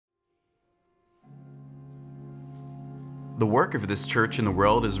The work of this church in the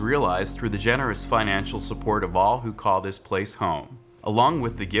world is realized through the generous financial support of all who call this place home. Along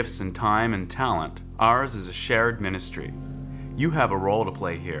with the gifts and time and talent, ours is a shared ministry. You have a role to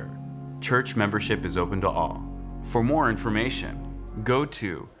play here. Church membership is open to all. For more information, go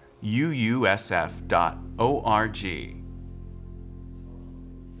to uusf.org.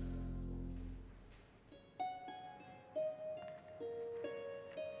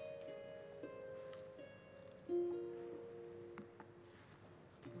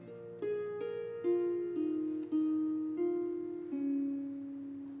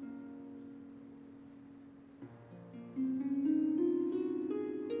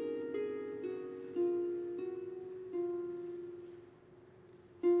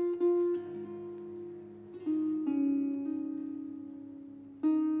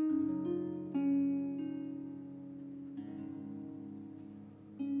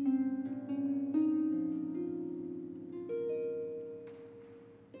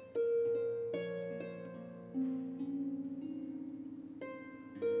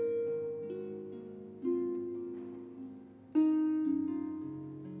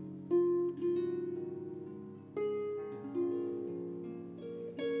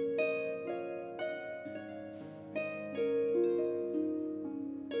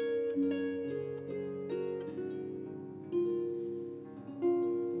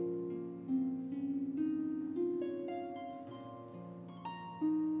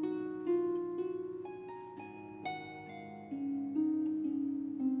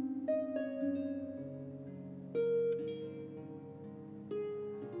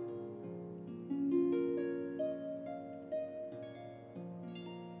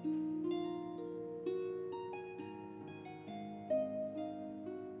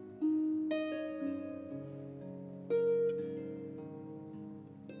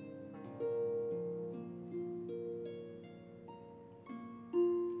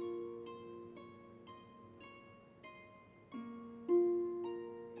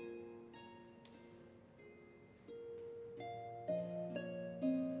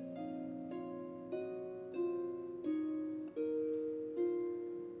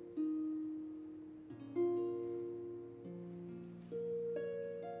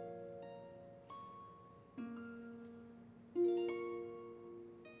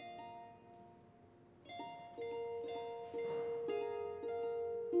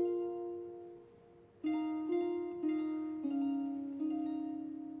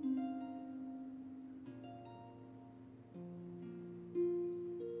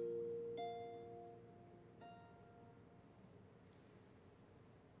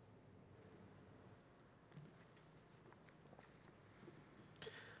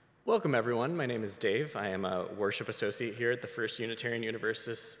 Welcome, everyone. My name is Dave. I am a worship associate here at the First Unitarian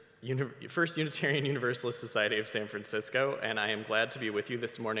Universalist Society of San Francisco, and I am glad to be with you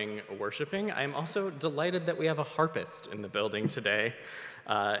this morning worshiping. I am also delighted that we have a harpist in the building today,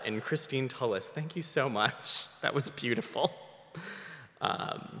 in Christine Tullis. Thank you so much. That was beautiful.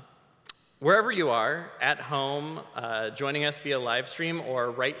 Wherever you are, at home, joining us via live stream,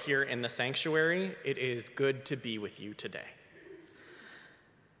 or right here in the sanctuary, it is good to be with you today.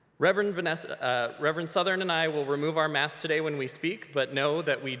 Reverend Southern and I will remove our masks today when we speak, but know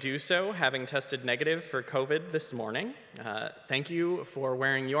that we do so having tested negative for COVID this morning. Thank you for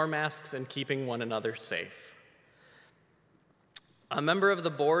wearing your masks and keeping one another safe. A member of the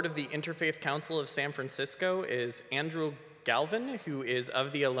board of the Interfaith Council of San Francisco is Andrew Galvin, who is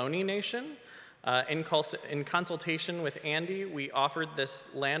of the Ohlone Nation. In consultation with Andy, we offered this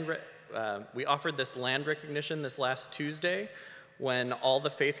land recognition this last Tuesday, when all the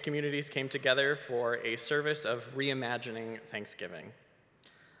faith communities came together for a service of reimagining Thanksgiving.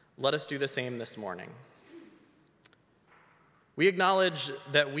 Let us do the same this morning. We acknowledge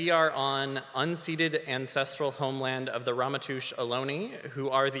that we are on unceded ancestral homeland of the Ramaytush Ohlone, who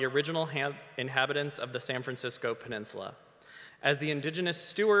are the original inhabitants of the San Francisco Peninsula. As the indigenous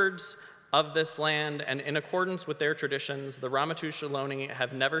stewards of this land, and in accordance with their traditions, the Ramaytush Ohlone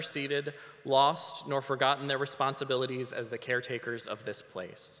have never ceded, lost, nor forgotten their responsibilities as the caretakers of this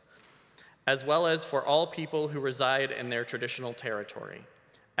place, as well as for all people who reside in their traditional territory.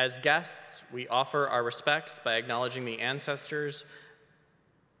 As guests, we offer our respects by acknowledging the ancestors,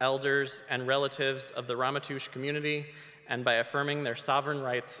 elders, and relatives of the Ramaytush community, and by affirming their sovereign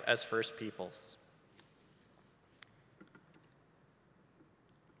rights as First Peoples.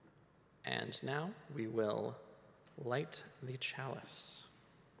 And now we will light the chalice.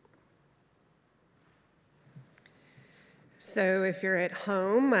 So if you're at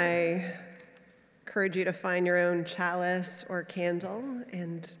home, I encourage you to find your own chalice or candle,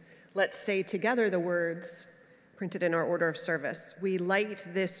 and let's say together the words, printed in our order of service. We light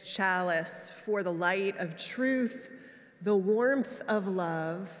this chalice for the light of truth, the warmth of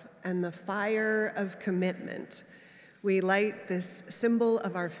love, and the fire of commitment. We light this symbol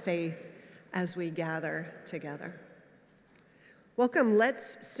of our faith as we gather together. Welcome,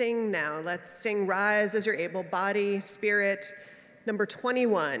 let's sing now. Let's sing Rise as You're Able, Body, Spirit, number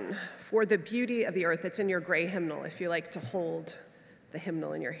 21, For the Beauty of the Earth. It's in your gray hymnal if you like to hold the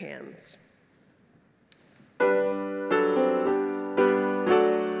hymnal in your hands.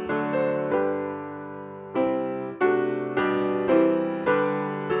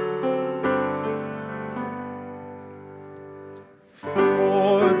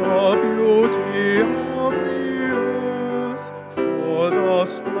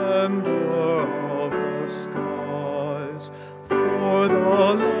 Splendor of the skies, for the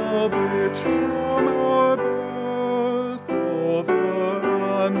love which from our birth over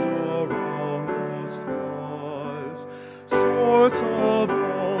and around us lies. Source of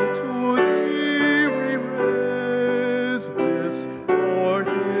all, to thee we raise this our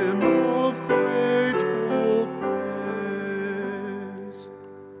hymn of grateful praise.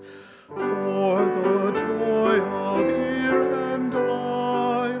 For the joy of ear and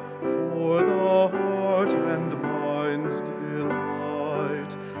eye, for the heart and mind's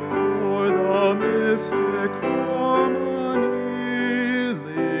delight, for the mystic harmony,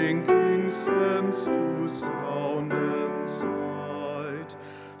 linking sense to sound and sight.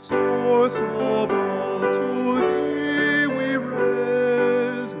 Source of all, to thee we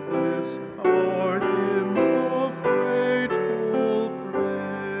raise this our hymn of grateful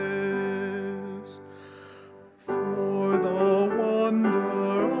praise. For the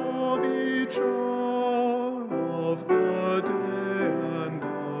wonder of each hour of the day and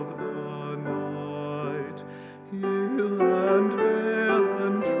of the night, hill and vale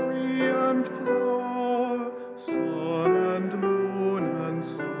and tree and flower, sun and moon and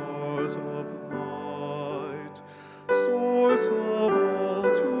stars of light. Source of all,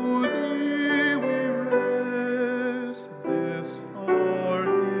 to thee we raise this our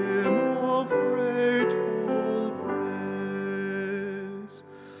hymn of grateful praise.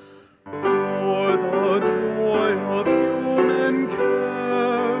 For the joy of human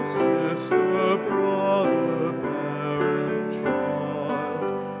care, sister, brother, parent,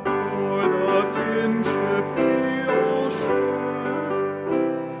 child, for the kinship we all share,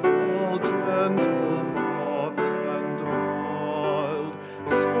 all gentle thoughts and mild.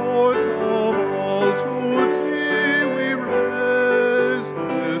 Source of all, to thee we raise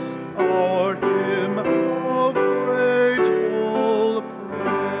this our hymn of grateful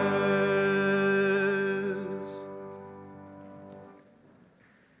praise.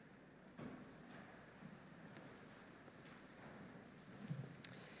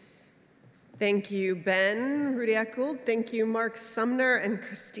 Thank you, Ben Rudiakul. Thank you, Mark Sumner and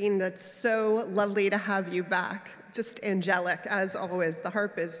Christine. That's so lovely to have you back. Just angelic, as always. The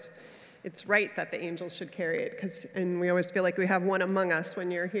harp it's right that the angels should carry it, and we always feel like we have one among us when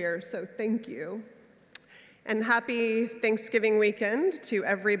you're here, so thank you. And happy Thanksgiving weekend to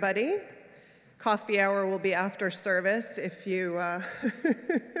everybody. Coffee hour will be after service if you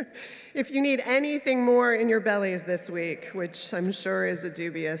if you need anything more in your bellies this week, which I'm sure is a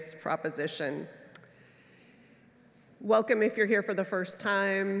dubious proposition. Welcome if you're here for the first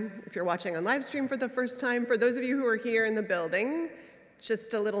time, if you're watching on live stream for the first time. For those of you who are here in the building,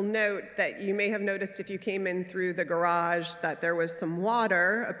 just a little note that you may have noticed if you came in through the garage that there was some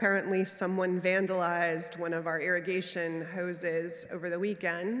water. Apparently someone vandalized one of our irrigation hoses over the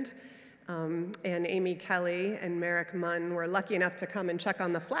weekend. And Amy Kelly and Merrick Munn were lucky enough to come and check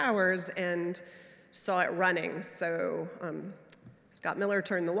on the flowers and saw it running. So Scott Miller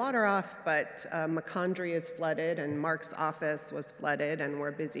turned the water off, but McCondry is flooded and Mark's office was flooded, and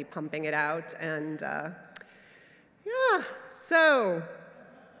we're busy pumping it out. And yeah, so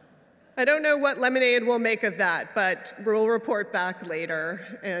I don't know what Lemonade will make of that, but we'll report back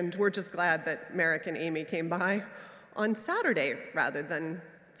later. And we're just glad that Merrick and Amy came by on Saturday rather than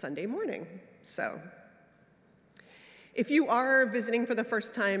Sunday morning. So if you are visiting for the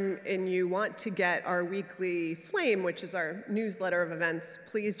first time and you want to get our weekly flame, which is our newsletter of events,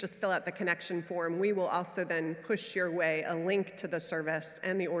 please just fill out the connection form. We will also then push your way a link to the service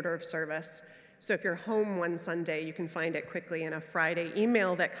and the order of service. So if you're home one Sunday, you can find it quickly in a Friday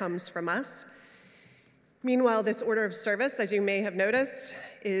email that comes from us. Meanwhile, this order of service, as you may have noticed,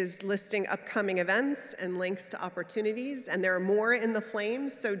 is listing upcoming events and links to opportunities, and there are more in the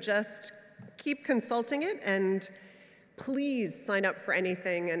flames, so just keep consulting it, and Please sign up for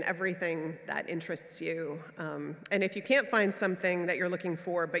anything and everything that interests you. And if you can't find something that you're looking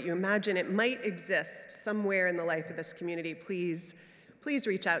for, but you imagine it might exist somewhere in the life of this community, please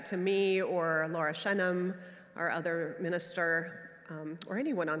reach out to me or Laura Shenham, our other minister, or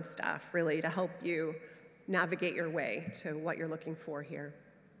anyone on staff, really, to help you navigate your way to what you're looking for here.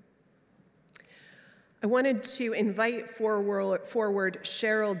 I wanted to invite forward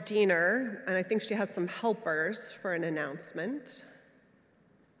Cheryl Diener, and I think she has some helpers for an announcement.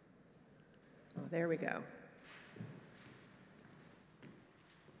 Oh, there we go.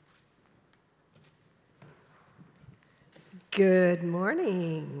 Good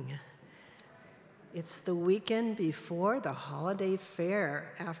morning. It's the weekend before the holiday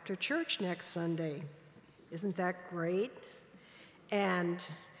fair after church next Sunday. Isn't that great? And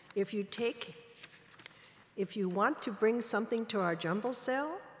if you want to bring something to our jumble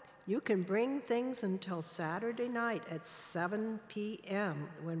sale, you can bring things until Saturday night at 7 p.m.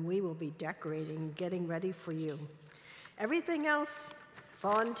 when we will be decorating, getting ready for you. Everything else,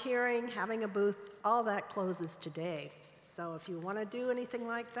 volunteering, having a booth, all that closes today. So if you want to do anything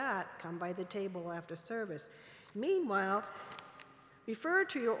like that, come by the table after service. Meanwhile, refer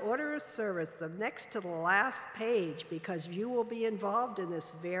to your order of service, the next to the last page, because you will be involved in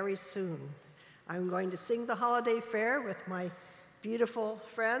this very soon. I'm going to sing the holiday fair with my beautiful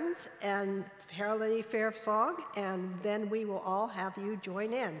friends and holiday fair song, and then we will all have you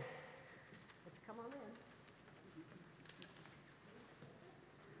join in. Let's come on in.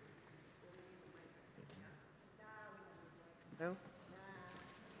 No?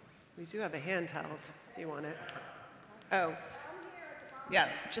 We do have a handheld if you want it. Oh. Yeah,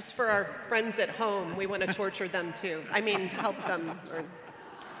 just for our friends at home, we want to torture them too. I mean, help them.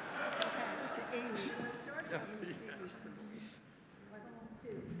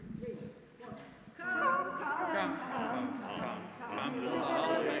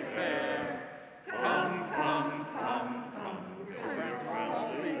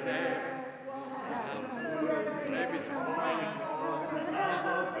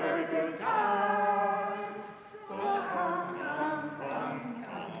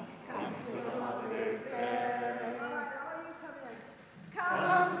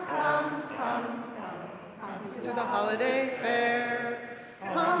 To the holiday fair.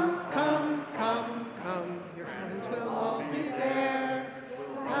 Come, come, come, come. Your friends will all be there.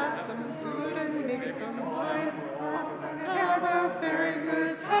 Have some food and make some wine. Have a very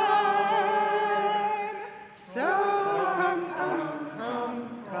good time. So come, come,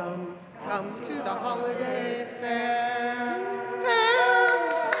 come, come, come to the holiday fair.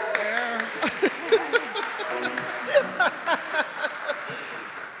 Fair.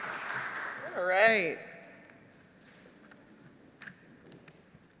 All right.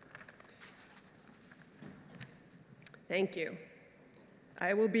 Thank you.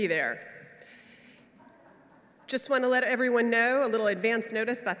 I will be there. Just want to let everyone know, a little advance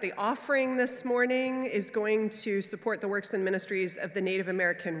notice, that the offering this morning is going to support the works and ministries of the Native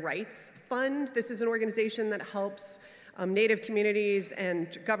American Rights Fund. This is an organization that helps Native communities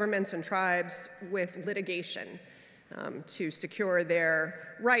and governments and tribes with litigation to secure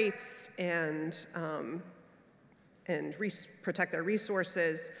their rights and protect their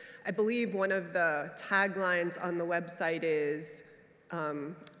resources. I believe one of the taglines on the website is,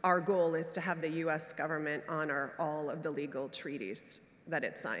 our goal is to have the US government honor all of the legal treaties that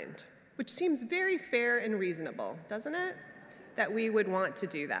it signed, which seems very fair and reasonable, doesn't it? That we would want to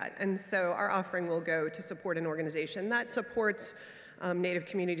do that. And so our offering will go to support an organization that supports Native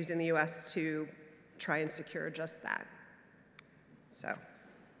communities in the US to try and secure just that.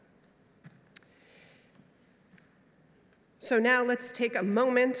 So now let's take a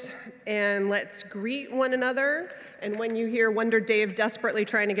moment and let's greet one another. And when you hear Wonder Dave desperately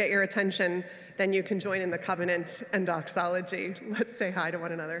trying to get your attention, then you can join in the covenant and doxology. Let's say hi to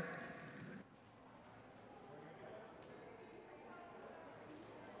one another.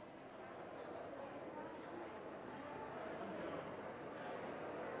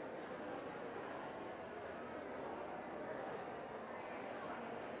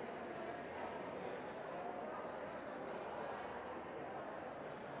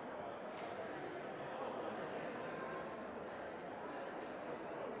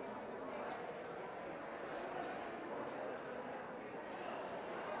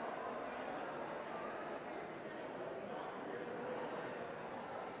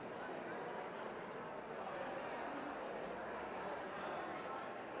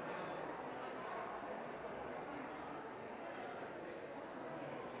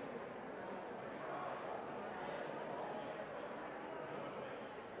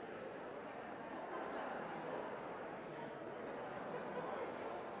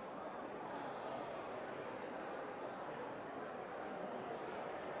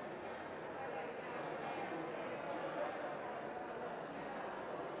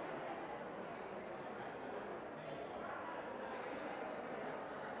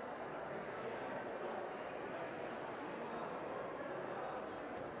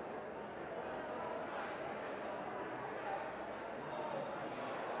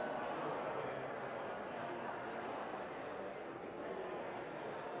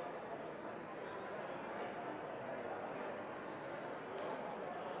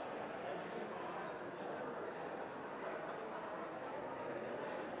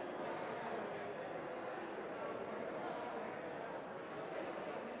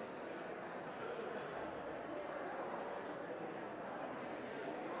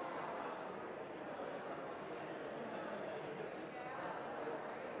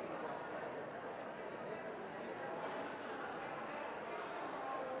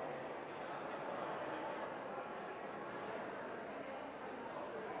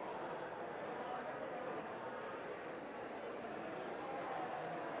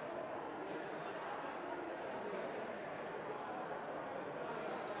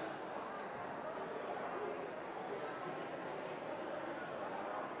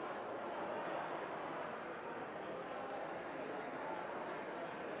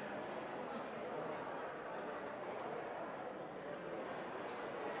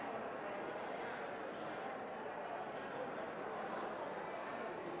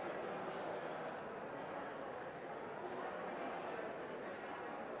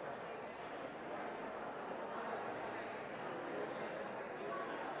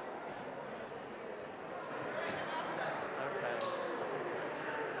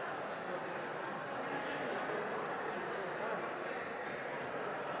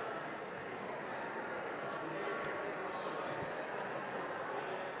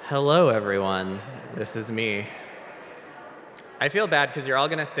 Hello, everyone. This is me. I feel bad because you're all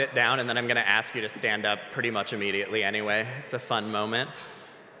going to sit down and then I'm going to ask you to stand up pretty much immediately anyway. It's a fun moment.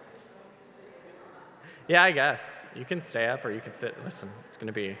 Yeah, I guess. You can stay up or you can sit. Listen, it's going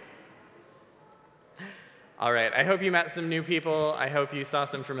to be... All right, I hope you met some new people. I hope you saw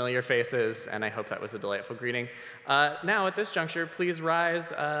some familiar faces, and I hope that was a delightful greeting. Now, at this juncture, please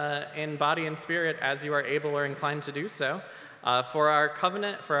rise in body and spirit as you are able or inclined to do so for our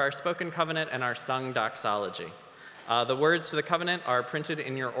covenant, for our spoken covenant and our sung doxology. The words to the covenant are printed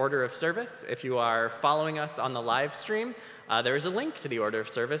in your order of service. If you are following us on the live stream, there is a link to the order of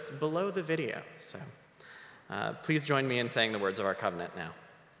service below the video. So please join me in saying the words of our covenant now.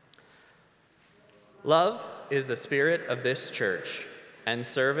 Love is the spirit of this church, and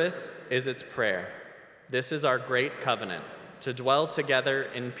service is its prayer. This is our great covenant, to dwell together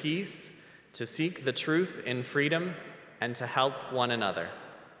in peace, to seek the truth in freedom, and to help one another.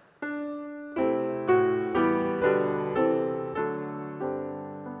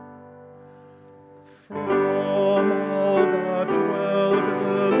 From all that dwell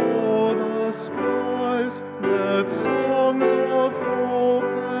below the skies, let songs of hope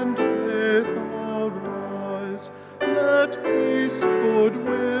and faith arise. Let peace,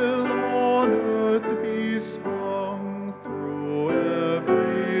 goodwill on earth be sung through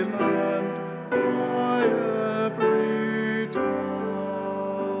every land, by every tongue.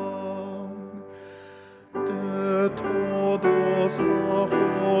 De todos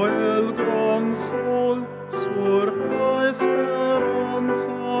bajo el gran sol, surja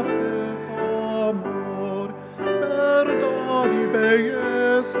esperanza, fe, amor, verdad y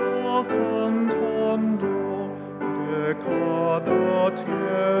belleza cantando de cada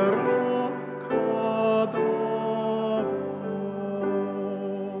tierra, cada voz.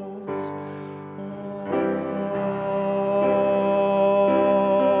 Amen.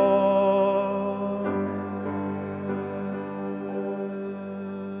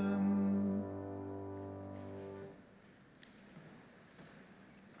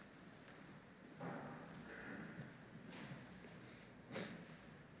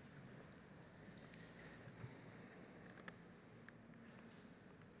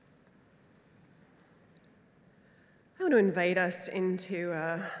 I want to invite us into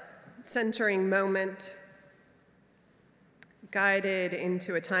a centering moment, guided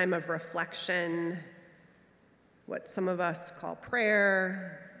into a time of reflection, what some of us call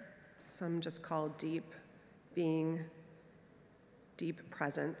prayer, some just call deep being, deep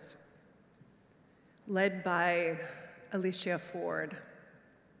presence, led by Alicia Ford,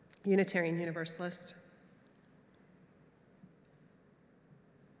 Unitarian Universalist.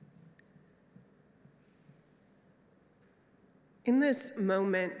 In this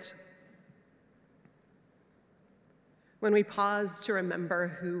moment, when we pause to remember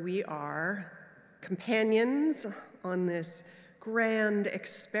who we are, companions on this grand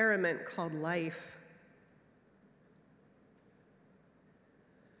experiment called life,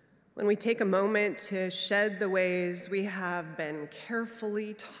 when we take a moment to shed the ways we have been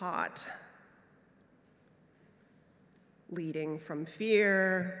carefully taught, leading from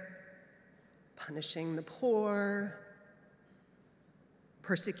fear, punishing the poor,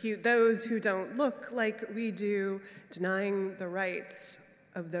 persecute those who don't look like we do, denying the rights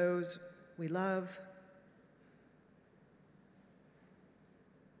of those we love.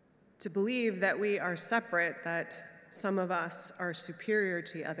 To believe that we are separate, that some of us are superior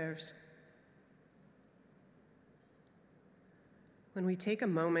to others. When we take a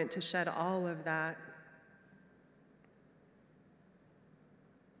moment to shed all of that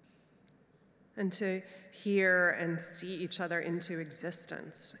and to hear and see each other into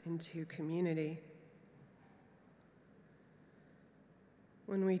existence, into community.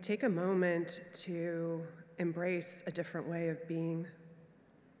 When we take a moment to embrace a different way of being.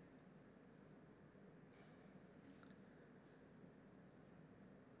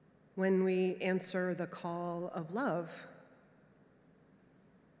 When we answer the call of love.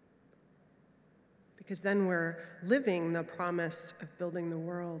 Because then we're living the promise of building the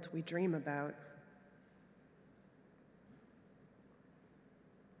world we dream about.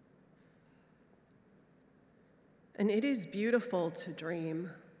 And it is beautiful to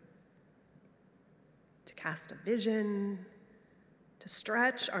dream, to cast a vision, to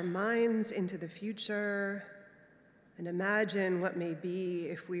stretch our minds into the future and imagine what may be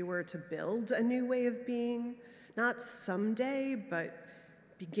if we were to build a new way of being, not someday, but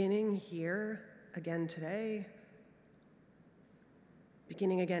beginning here again today,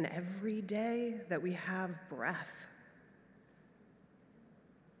 beginning again every day that we have breath.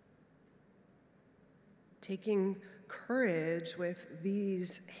 Taking courage with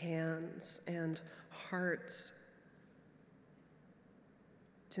these hands and hearts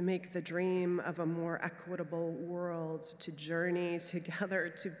to make the dream of a more equitable world, to journey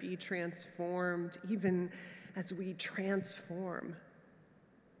together, to be transformed, even as we transform.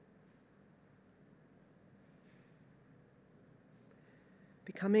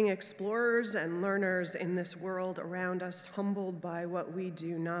 Becoming explorers and learners in this world around us, humbled by what we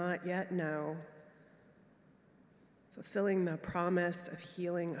do not yet know, fulfilling the promise of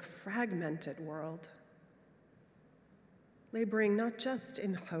healing a fragmented world, laboring not just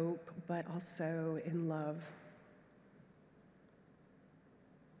in hope, but also in love.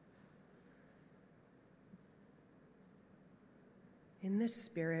 In this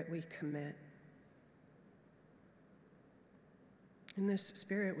spirit we commit. In this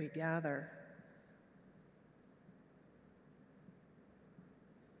spirit we gather.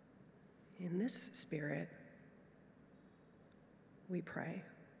 In this spirit we pray.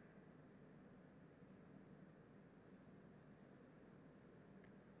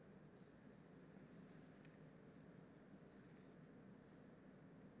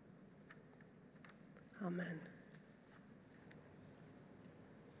 Amen.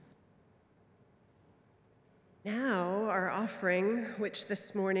 Now, our offering, which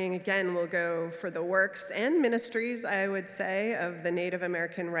this morning again will go for the works and ministries, I would say, of the Native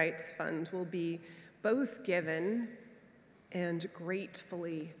American Rights Fund, will be both given and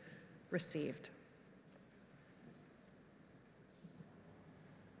gratefully received.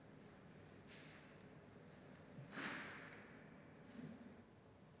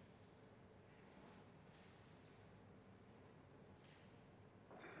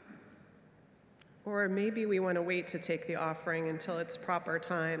 Or maybe we want to wait to take the offering until it's proper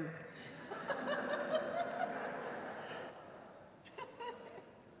time.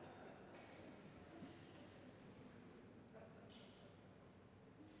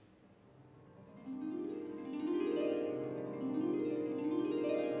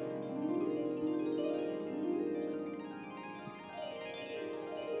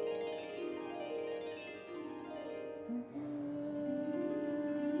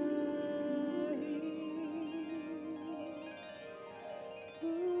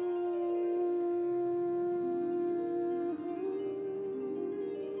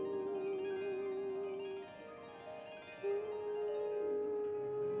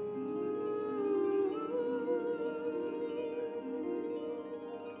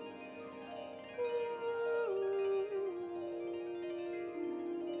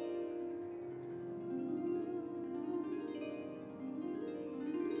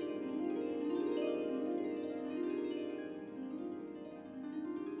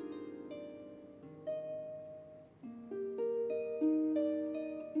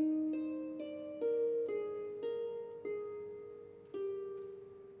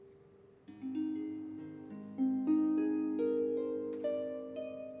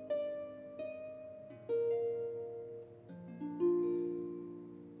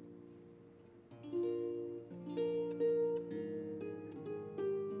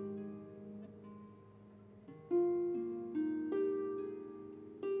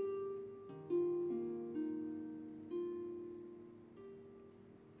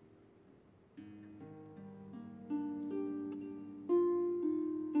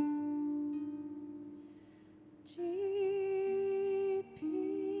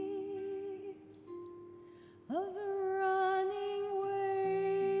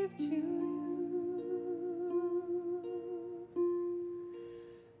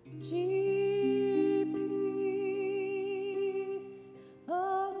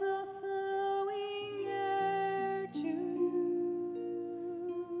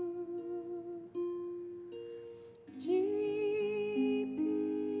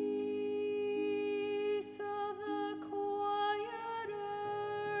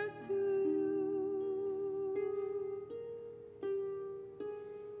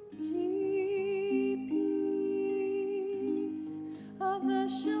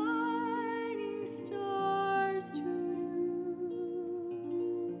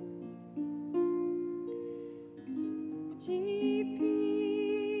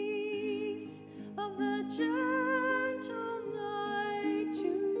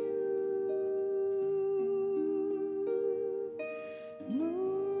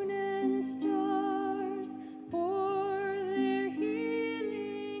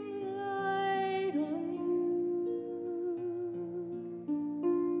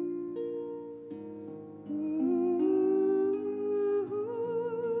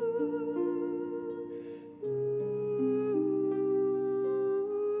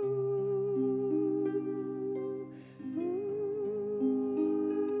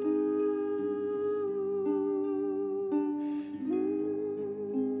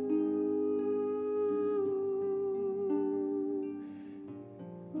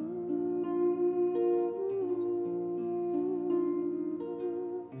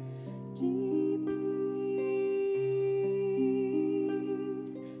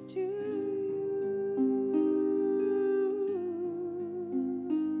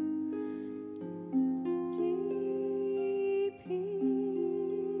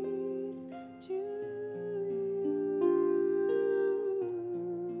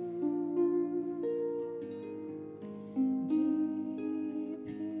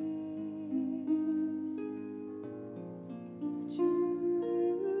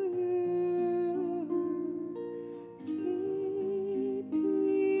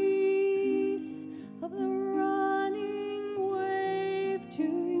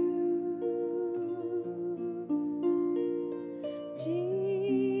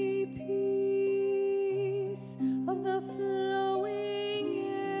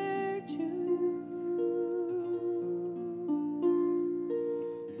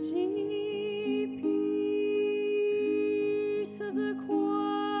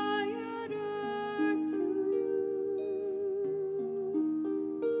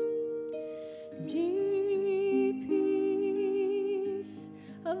 Deep peace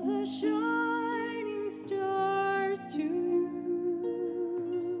of the shining stars to you.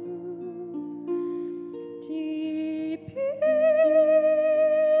 Deep peace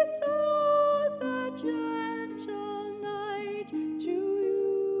of the gentle night to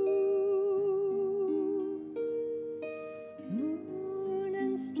you. Moon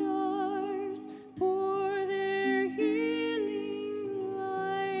and stars pour their healing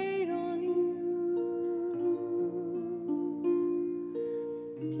light on you.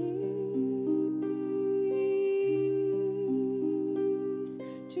 Deep peace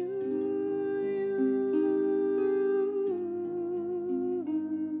to you.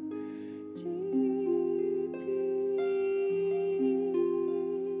 Deep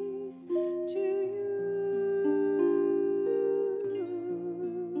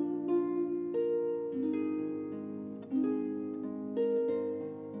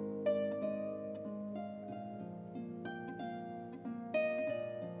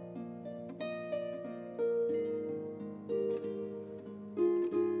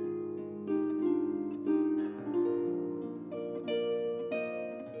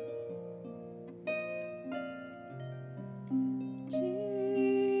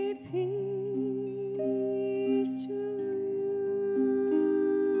peace to you.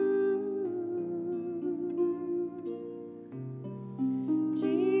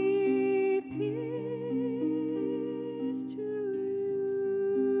 Deep peace to you. Deep peace to you.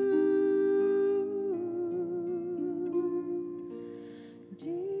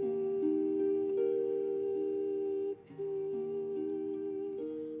 Deep peace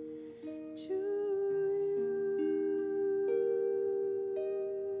to you.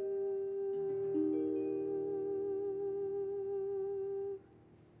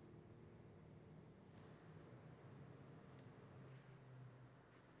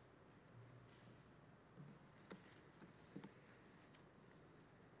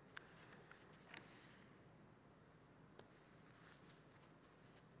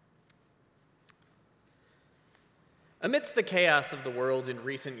 Amidst the chaos of the world in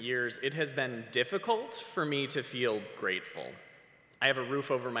recent years, it has been difficult for me to feel grateful. I have a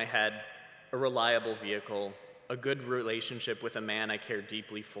roof over my head, a reliable vehicle, a good relationship with a man I care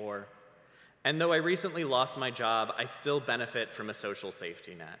deeply for. And though I recently lost my job, I still benefit from a social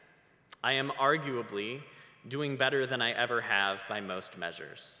safety net. I am arguably doing better than I ever have by most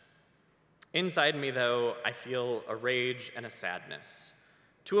measures. Inside me, though, I feel a rage and a sadness.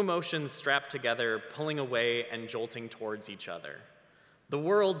 Two emotions strapped together, pulling away and jolting towards each other. The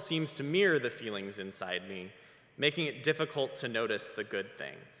world seems to mirror the feelings inside me, making it difficult to notice the good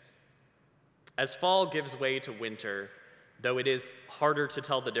things. As fall gives way to winter, though it is harder to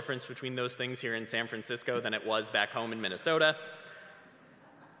tell the difference between those things here in San Francisco than it was back home in Minnesota,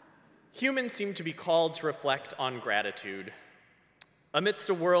 humans seem to be called to reflect on gratitude. Amidst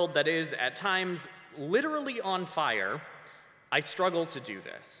a world that is, at times, literally on fire, I struggle to do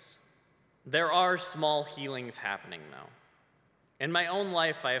this. There are small healings happening, though. In my own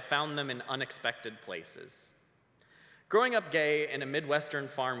life, I have found them in unexpected places. Growing up gay in a Midwestern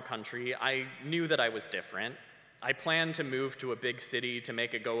farm country, I knew that I was different. I planned to move to a big city to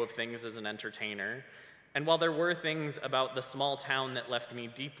make a go of things as an entertainer. And while there were things about the small town that left me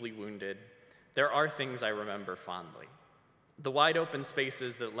deeply wounded, there are things I remember fondly. The wide open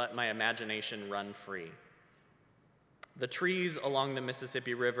spaces that let my imagination run free. The trees along the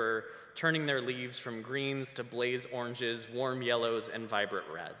Mississippi River turning their leaves from greens to blaze oranges, warm yellows, and vibrant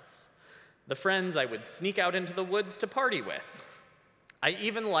reds. The friends I would sneak out into the woods to party with. I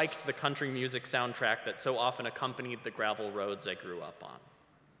even liked the country music soundtrack that so often accompanied the gravel roads I grew up on.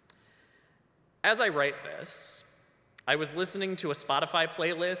 As I write this, I was listening to a Spotify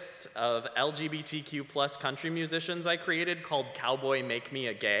playlist of LGBTQ+ country musicians I created called Cowboy Make Me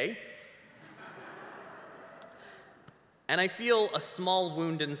a Gay. And I feel a small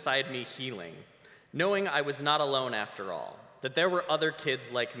wound inside me healing, knowing I was not alone after all, that there were other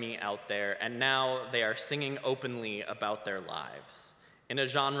kids like me out there, and now they are singing openly about their lives, in a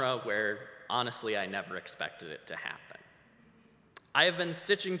genre where, honestly, I never expected it to happen. I have been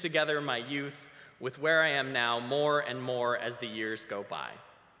stitching together my youth with where I am now more and more as the years go by.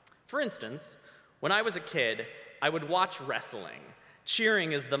 For instance, when I was a kid, I would watch wrestling,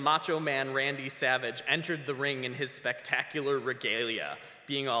 cheering as the macho man Randy Savage entered the ring in his spectacular regalia,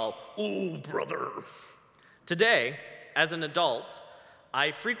 being all, "Ooh, brother." Today, as an adult,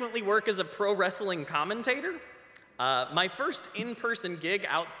 I frequently work as a pro wrestling commentator. My first in-person gig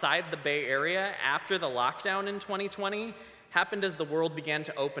outside the Bay Area after the lockdown in 2020 happened as the world began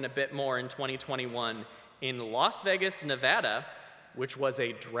to open a bit more in 2021 in Las Vegas, Nevada, which was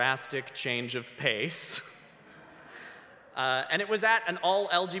a drastic change of pace. And it was at an all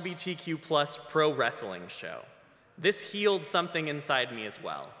LGBTQ plus pro wrestling show. This healed something inside me as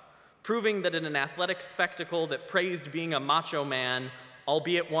well, proving that in an athletic spectacle that praised being a macho man,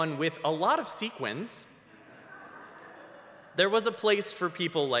 albeit one with a lot of sequins, there was a place for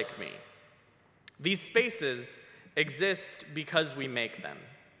people like me. These spaces exist because we make them,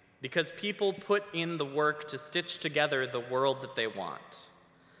 because people put in the work to stitch together the world that they want.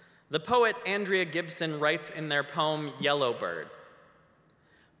 The poet Andrea Gibson writes in their poem, Yellowbird,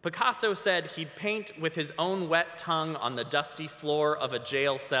 Picasso said he'd paint with his own wet tongue on the dusty floor of a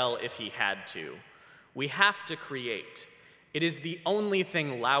jail cell if he had to. We have to create. It is the only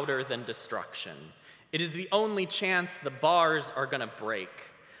thing louder than destruction. It is the only chance the bars are gonna break.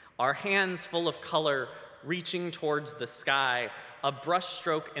 Our hands full of color reaching towards the sky, a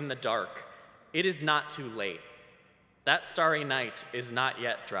brushstroke in the dark. It is not too late. That starry night is not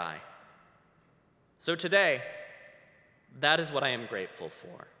yet dry. So today, that is what I am grateful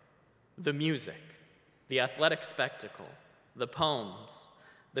for. The music, the athletic spectacle, the poems,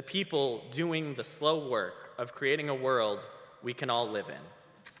 the people doing the slow work of creating a world we can all live in.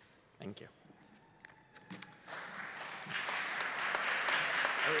 Thank you.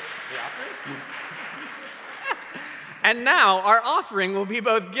 And now our offering will be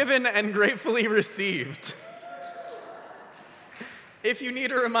both given and gratefully received. If you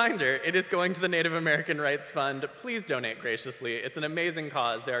need a reminder, it is going to the Native American Rights Fund. Please donate graciously. It's an amazing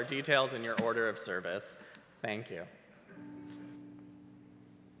cause. There are details in your order of service. Thank you.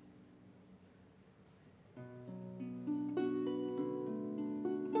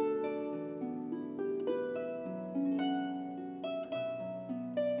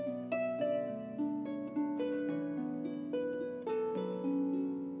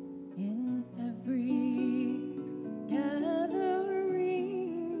 In every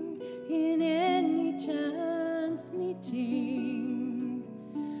gathering, in any chance meeting,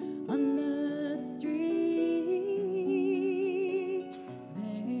 on the street,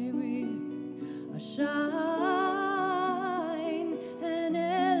 there is a shine, an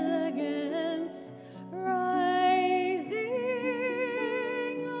elegance rising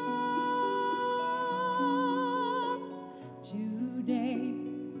up. Today,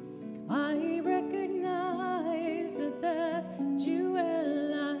 I recognize that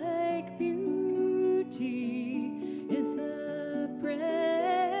jewel-like beauty is the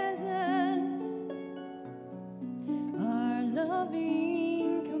presence, our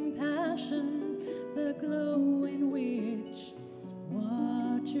loving compassion, the glow in which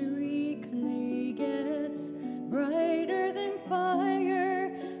watery clay gets brighter than fire,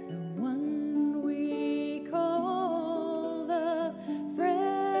 the one we call the friend.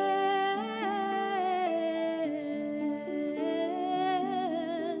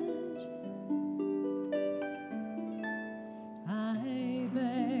 I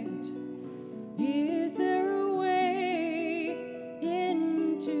begged, is there a way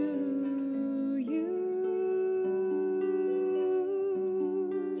into you?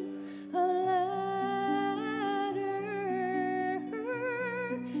 A ladder,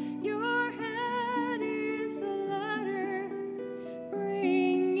 your head is a ladder,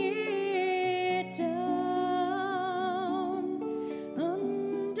 bring it down.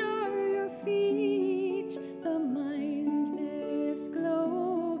 Under your feet, the mindless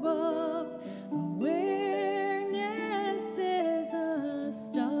globe of awareness is a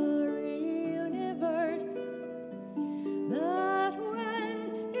starry universe that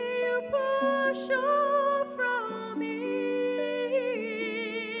when you push off from it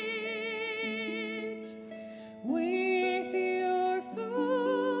with your foot,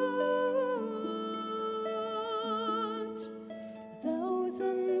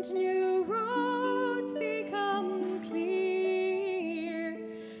 1,000 new roads become clear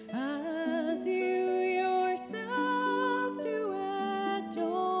as you yourself do at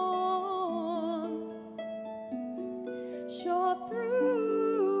dawn. Shot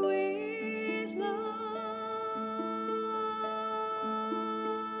through with light.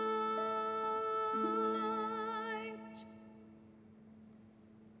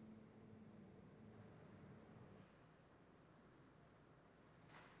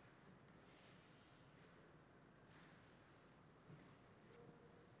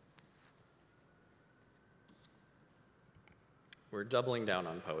 We're doubling down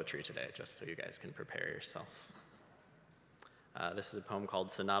on poetry today, just so you guys can prepare yourself. This is a poem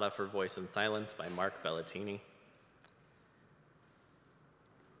called Sonata for Voice and Silence by Mark Bellatini.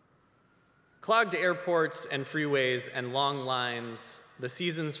 Clogged airports and freeways and long lines, the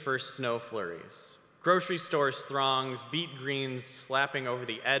season's first snow flurries. Grocery stores throngs, beet greens slapping over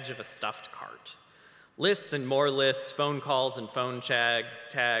the edge of a stuffed cart. Lists and more lists, phone calls and phone tag,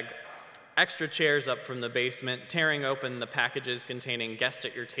 extra chairs up from the basement, tearing open the packages containing guest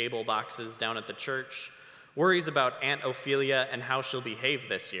at your table boxes down at the church, worries about Aunt Ophelia and how she'll behave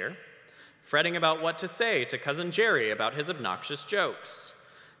this year, fretting about what to say to Cousin Jerry about his obnoxious jokes,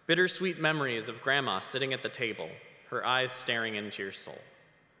 bittersweet memories of Grandma sitting at the table, her eyes staring into your soul.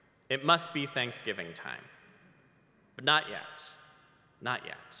 It must be Thanksgiving time. But not yet. Not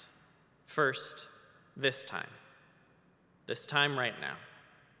yet. First, this time. This time right now.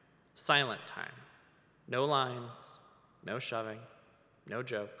 Silent time. No lines, no shoving, no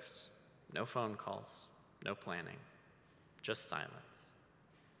jokes, no phone calls, no planning. Just silence.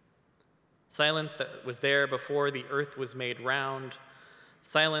 Silence that was there before the earth was made round.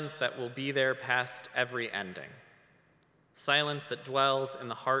 Silence that will be there past every ending. Silence that dwells in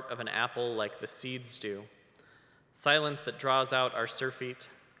the heart of an apple like the seeds do. Silence that draws out our surfeit.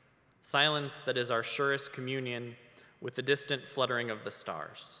 Silence that is our surest communion with the distant fluttering of the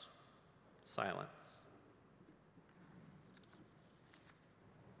stars. Silence.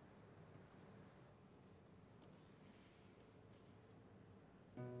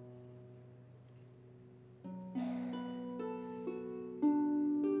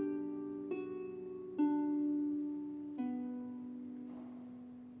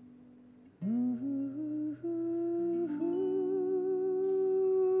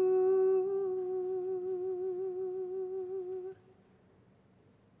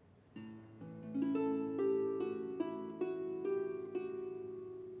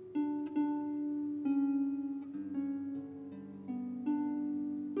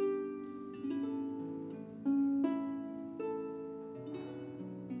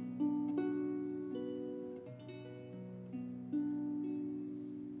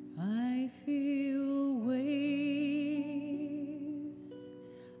 I feel waves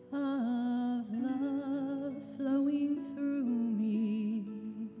of love flowing through me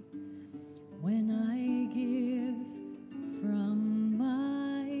when I give from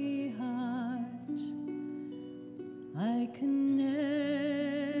my heart. I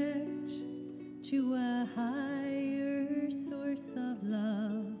connect to a higher source of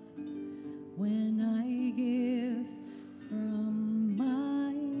love when I give from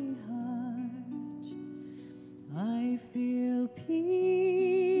my heart. I feel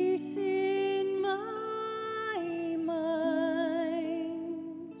peace in my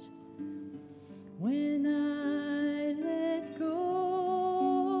mind when I let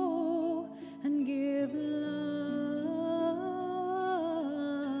go and give love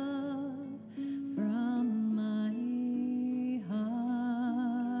from my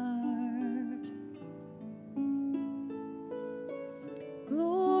heart.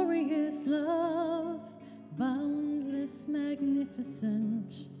 Glorious love, boundless,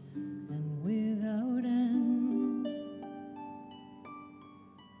 magnificent, and without end.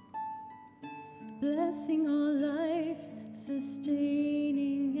 Blessing all life,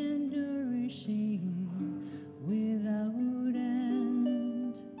 sustaining and nourishing without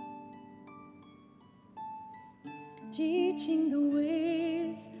end. Teaching the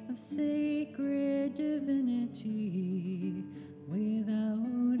ways of sacred divinity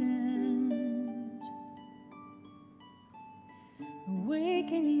without end.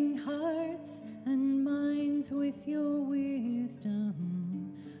 Awakening hearts and minds with your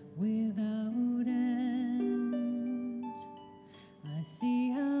wisdom without end. I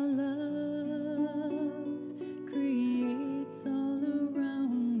see how love creates all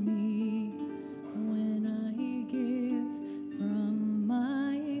around me when I give from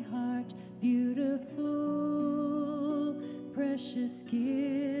my heart. Beautiful, precious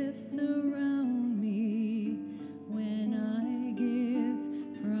gifts surround me when I give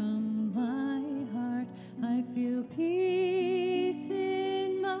from my heart. I feel peace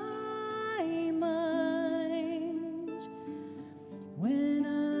in my mind when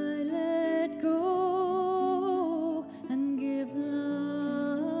I let go and give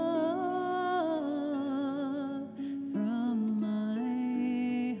love from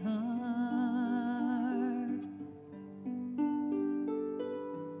my heart.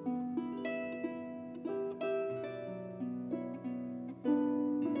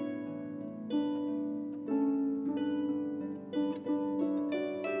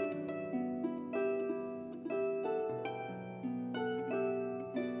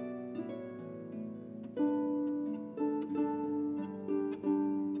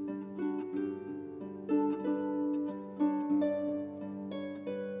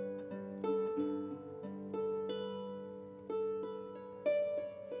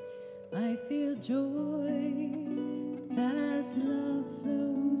 joy as love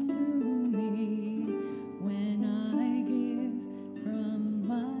flows through me when I give from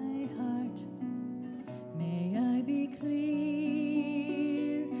my heart. May I be clear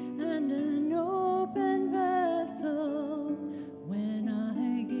and an open vessel when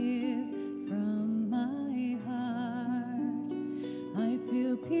I give from my heart. I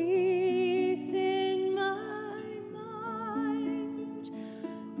feel peace in my mind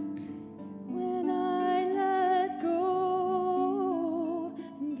when I let go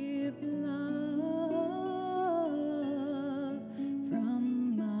and give love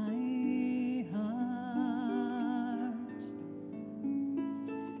from my heart.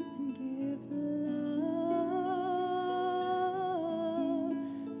 And give love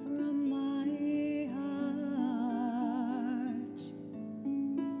from my heart.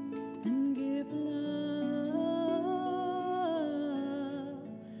 And give love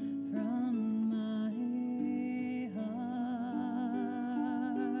from my heart.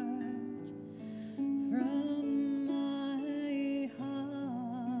 From my heart.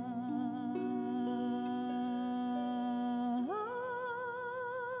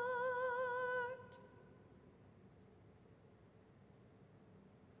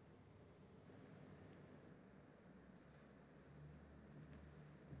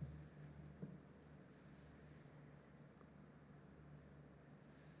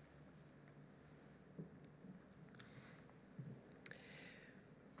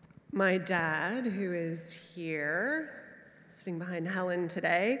 My dad, who is here, sitting behind Helen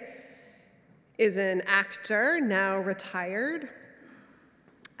today, is an actor, now retired.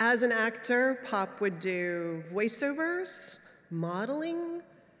 As an actor, Pop would do voiceovers, modeling,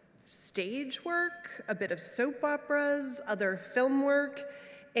 stage work, a bit of soap operas, other film work,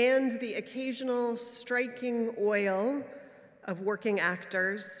 and the occasional striking oil of working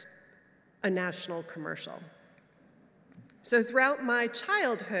actors, a national commercial. So throughout my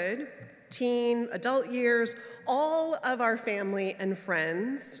childhood, teen, adult years, all of our family and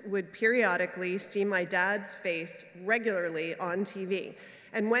friends would periodically see my dad's face regularly on TV.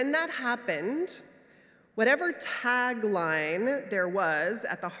 And when that happened, whatever tagline there was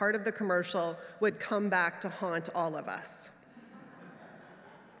at the heart of the commercial would come back to haunt all of us.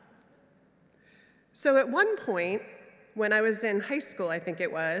 So at one point, when I was in high school, I think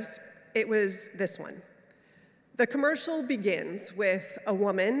it was this one. The commercial begins with a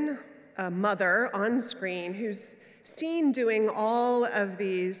woman, a mother on screen, who's seen doing all of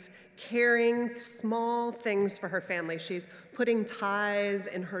these caring, small things for her family. She's putting ties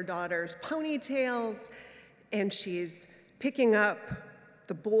in her daughter's ponytails, and she's picking up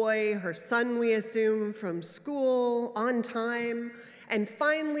the boy, her son, we assume, from school on time. And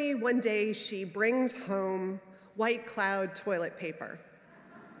finally, one day, she brings home White Cloud toilet paper.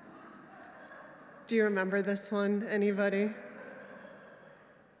 Do you remember this one, anybody?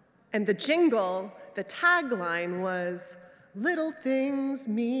 And the jingle, the tagline was, "Little things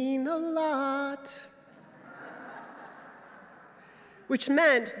mean a lot." Which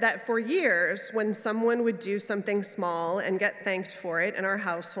meant that for years, when someone would do something small and get thanked for it in our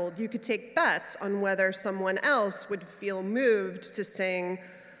household, you could take bets on whether someone else would feel moved to sing,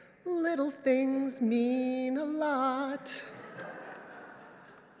 "Little things mean a lot."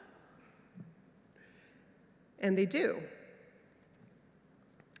 And they do.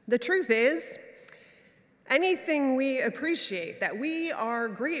 The truth is, anything we appreciate, that we are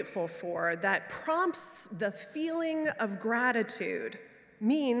grateful for, that prompts the feeling of gratitude,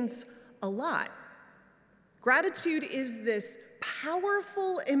 means a lot. Gratitude is this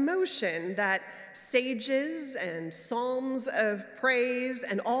powerful emotion that sages and psalms of praise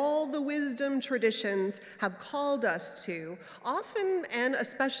and all the wisdom traditions have called us to, often and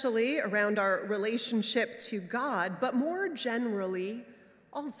especially around our relationship to God, but more generally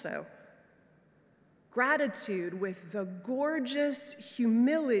also. Gratitude with the gorgeous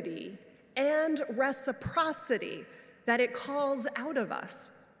humility and reciprocity that it calls out of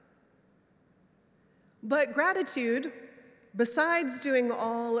us. But gratitude, besides doing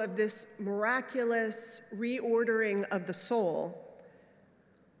all of this miraculous reordering of the soul,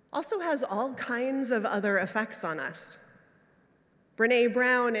 also has all kinds of other effects on us. Brené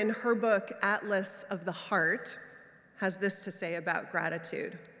Brown, in her book, Atlas of the Heart, has this to say about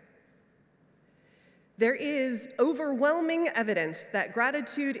gratitude. There is overwhelming evidence that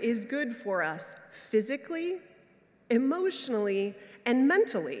gratitude is good for us physically, emotionally, and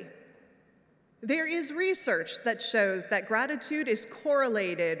mentally. There is research that shows that gratitude is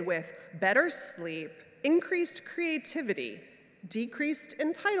correlated with better sleep, increased creativity, decreased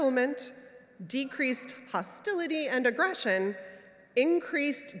entitlement, decreased hostility and aggression,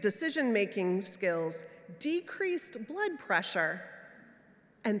 increased decision-making skills, decreased blood pressure,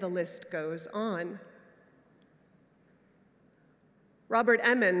 and the list goes on. Robert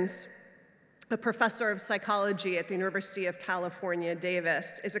Emmons, a professor of psychology at the University of California,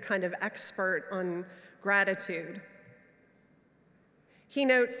 Davis, is a kind of expert on gratitude. He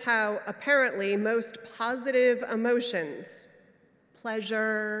notes how apparently most positive emotions,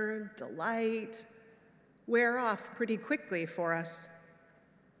 pleasure, delight, wear off pretty quickly for us,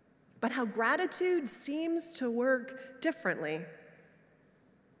 but how gratitude seems to work differently.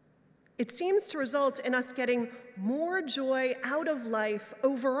 It seems to result in us getting more joy out of life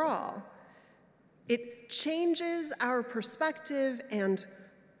overall. It changes our perspective and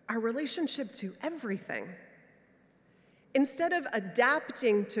our relationship to everything. Instead of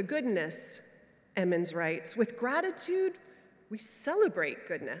adapting to goodness, Emmons writes, with gratitude, we celebrate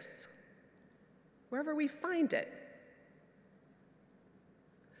goodness, wherever we find it.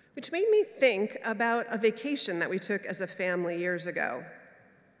 Which made me think about a vacation that we took as a family years ago.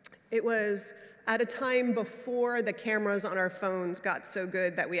 It was at a time before the cameras on our phones got so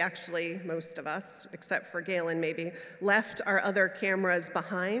good that we actually, most of us, except for Galen maybe, left our other cameras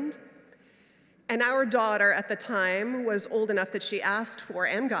behind. And our daughter at the time was old enough that she asked for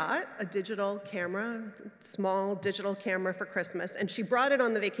and got a digital camera, small digital camera for Christmas, and she brought it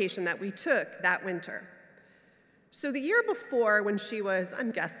on the vacation that we took that winter. So the year before, when she was,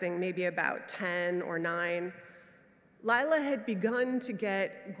 I'm guessing, maybe about 10 or 9, Lila had begun to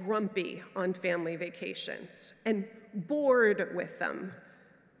get grumpy on family vacations and bored with them.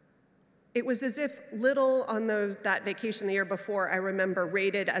 It was as if little on that vacation the year before I remember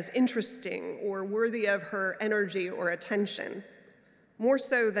rated as interesting or worthy of her energy or attention, more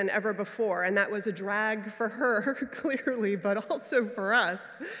so than ever before, and that was a drag for her, clearly, but also for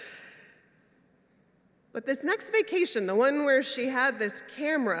us. But this next vacation, the one where she had this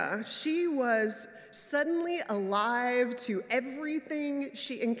camera, she was suddenly alive to everything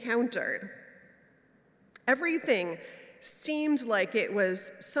she encountered. Everything seemed like it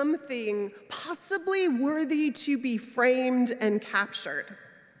was something possibly worthy to be framed and captured.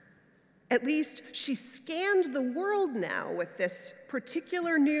 At least she scanned the world now with this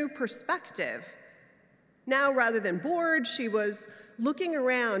particular new perspective. Now, rather than bored, she was looking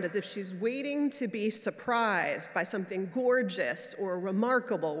around as if she's waiting to be surprised by something gorgeous or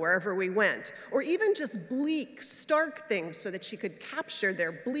remarkable wherever we went, or even just bleak, stark things so that she could capture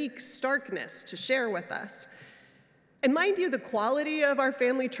their bleak starkness to share with us. And mind you, the quality of our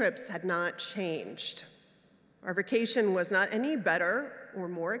family trips had not changed. Our vacation was not any better or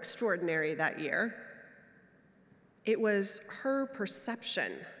more extraordinary that year. It was her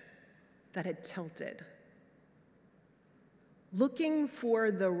perception that had tilted. Looking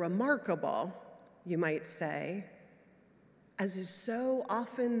for the remarkable, you might say, as is so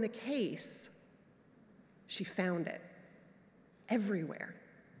often the case, she found it everywhere.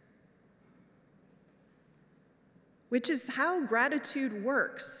 Which is how gratitude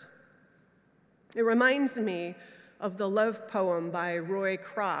works. It reminds me of the love poem by Roy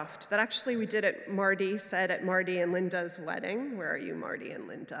Croft that actually we did said at Marty and Linda's wedding. Where are you, Marty and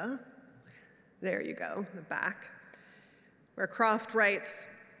Linda? There you go, the back. Where Croft writes,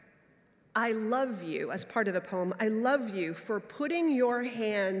 I love you, as part of the poem, I love you for putting your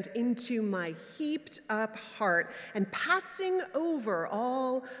hand into my heaped up heart and passing over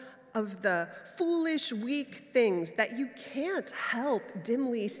all of the foolish, weak things that you can't help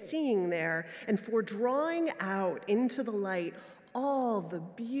dimly seeing there, and for drawing out into the light all the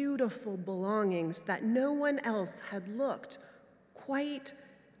beautiful belongings that no one else had looked quite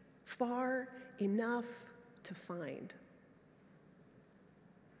far enough to find.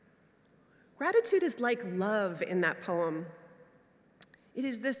 Gratitude is like love in that poem. It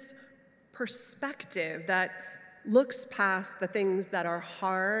is this perspective that looks past the things that are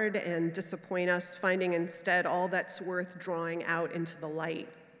hard and disappoint us, finding instead all that's worth drawing out into the light.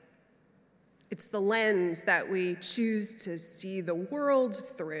 It's the lens that we choose to see the world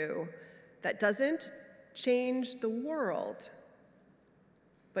through that doesn't change the world,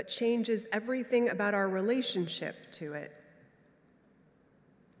 but changes everything about our relationship to it.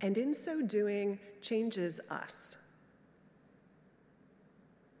 And in so doing, changes us.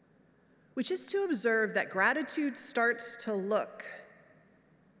 Which is to observe that gratitude starts to look,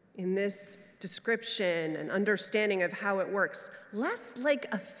 in this description and understanding of how it works, less like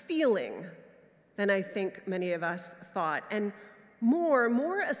a feeling than I think many of us thought, and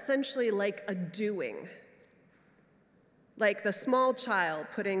more essentially like a doing. Like the small child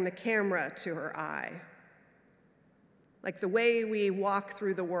putting the camera to her eye. Like the way we walk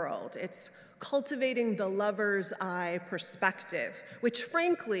through the world. It's cultivating the lover's eye perspective, which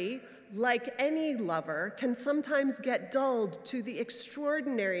frankly, like any lover, can sometimes get dulled to the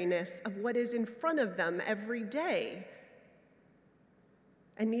extraordinariness of what is in front of them every day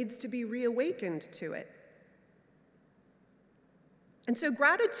and needs to be reawakened to it. And so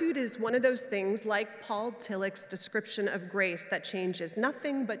gratitude is one of those things, like Paul Tillich's description of grace, that changes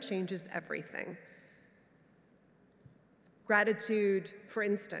nothing but changes everything. Gratitude, for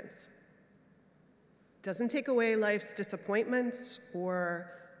instance, doesn't take away life's disappointments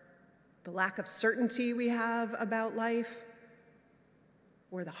or the lack of certainty we have about life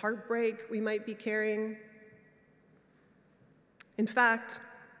or the heartbreak we might be carrying. In fact,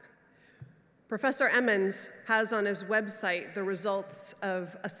 Professor Emmons has on his website the results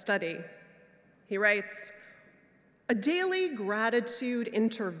of a study. He writes, "A daily gratitude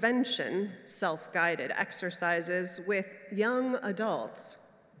intervention, self-guided exercises with young adults,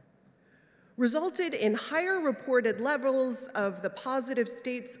 resulted in higher reported levels of the positive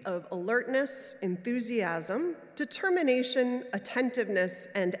states of alertness, enthusiasm, determination, attentiveness,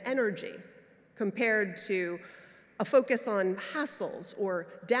 and energy compared to a focus on hassles or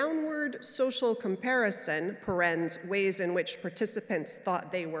downward social comparison, parens, ways in which participants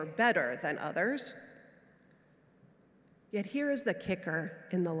thought they were better than others." Yet here is the kicker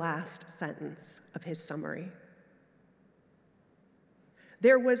in the last sentence of his summary.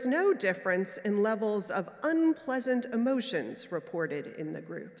 "There was no difference in levels of unpleasant emotions reported in the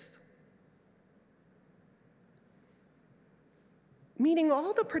groups." Meaning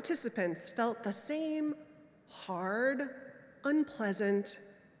all the participants felt the same hard, unpleasant,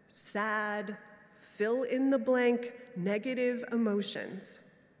 sad, fill-in-the-blank negative emotions.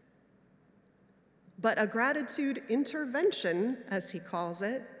 But a gratitude intervention, as he calls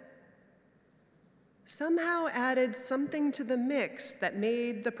it, somehow added something to the mix that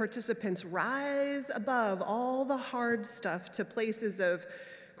made the participants rise above all the hard stuff to places of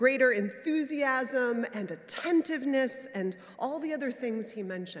greater enthusiasm and attentiveness and all the other things he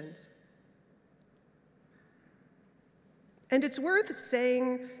mentions. And it's worth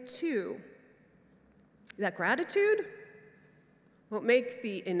saying, too, that gratitude won't make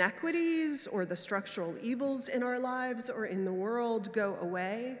the inequities or the structural evils in our lives or in the world go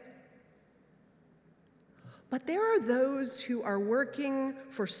away. But there are those who are working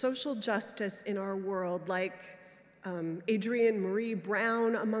for social justice in our world, like Adrienne Marie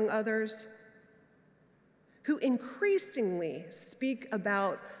Brown, among others, who increasingly speak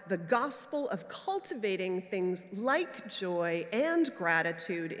about the gospel of cultivating things like joy and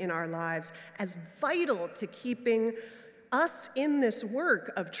gratitude in our lives as vital to keeping us in this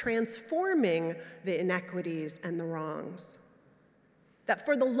work of transforming the inequities and the wrongs. That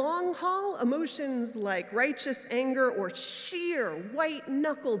for the long haul, emotions like righteous anger or sheer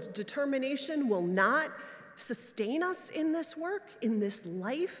white-knuckled determination will not sustain us in this work, in this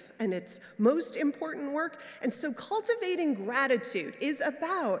life, and its most important work. And so cultivating gratitude is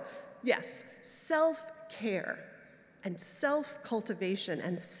about, yes, self-care and self-cultivation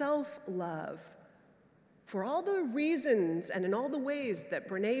and self-love for all the reasons and in all the ways that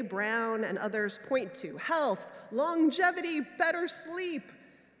Brené Brown and others point to: health, longevity, better sleep.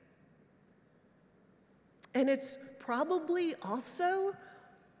 And it's probably also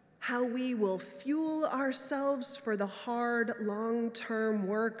how we will fuel ourselves for the hard, long-term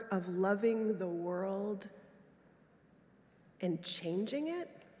work of loving the world and changing it.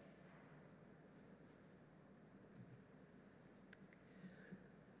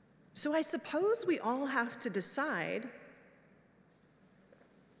 So I suppose we all have to decide,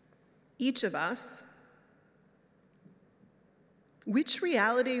 each of us, which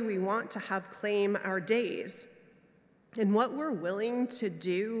reality we want to have claim our days, and what we're willing to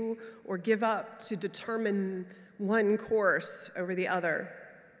do or give up to determine one course over the other.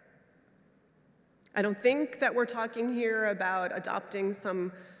 I don't think that we're talking here about adopting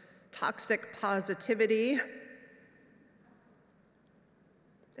some toxic positivity.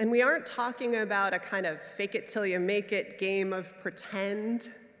 And we aren't talking about a kind of fake it till you make it game of pretend,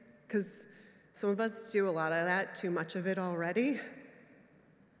 because some of us do a lot of that, too much of it already.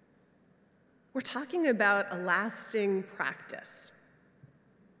 We're talking about a lasting practice,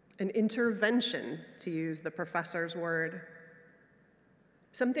 an intervention, to use the professor's word.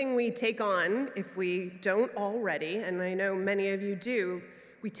 Something we take on if we don't already, and I know many of you do,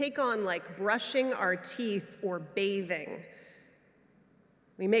 we take on like brushing our teeth or bathing.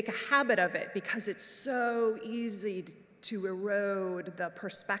 We make a habit of it because it's so easy to erode the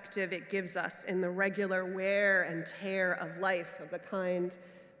perspective it gives us in the regular wear and tear of life of the kind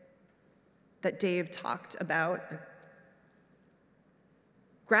that Dave talked about.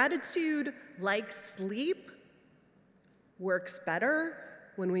 Gratitude, like sleep, works better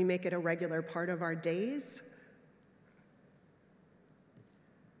when we make it a regular part of our days.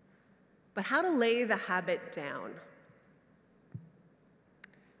 But how to lay the habit down?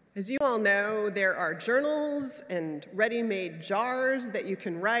 As you all know, there are journals and ready-made jars that you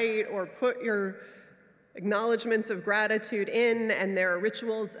can write or put your acknowledgments of gratitude in, and there are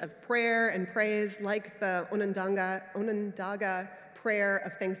rituals of prayer and praise like the Onondaga prayer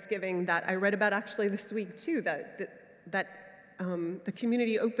of Thanksgiving that I read about actually this week too, that the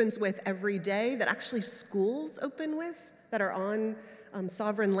community opens with every day, that actually schools open with, that are on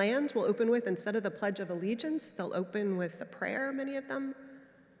sovereign land will open with. Instead of the Pledge of Allegiance, they'll open with the prayer, many of them.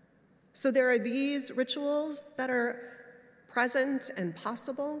 So there are these rituals that are present and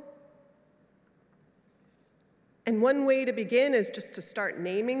possible. And one way to begin is just to start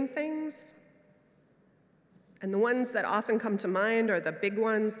naming things. And the ones that often come to mind are the big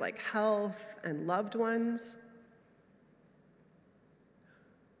ones like health and loved ones.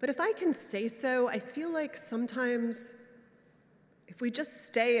 But if I can say so, I feel like sometimes if we just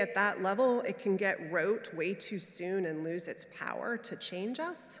stay at that level, it can get rote way too soon and lose its power to change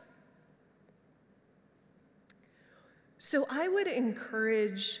us. So I would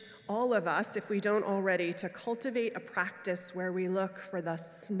encourage all of us, if we don't already, to cultivate a practice where we look for the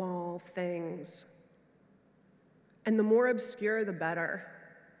small things. And the more obscure, the better.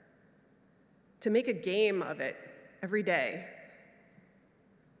 To make a game of it every day.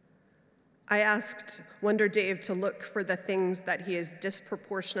 I asked Wonder Dave to look for the things that he is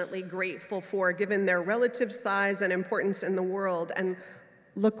disproportionately grateful for, given their relative size and importance in the world. And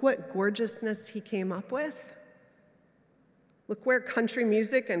look what gorgeousness he came up with. Look where country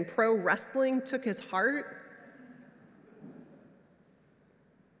music and pro wrestling took his heart.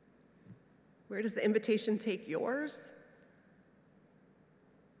 Where does the invitation take yours?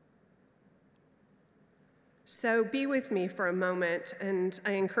 So be with me for a moment, and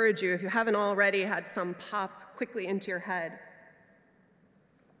I encourage you, if you haven't already had some pop quickly into your head,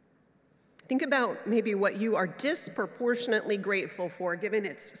 think about maybe what you are disproportionately grateful for, given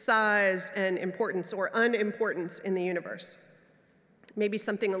its size and importance or unimportance in the universe. Maybe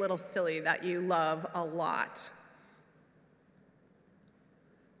something a little silly that you love a lot.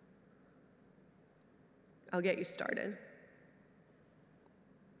 I'll get you started.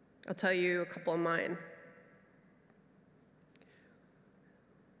 I'll tell you a couple of mine.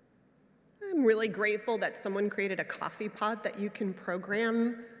 I'm really grateful that someone created a coffee pot that you can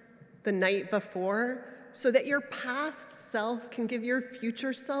program the night before so that your past self can give your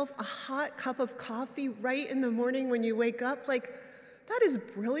future self a hot cup of coffee right in the morning when you wake up. Like, that is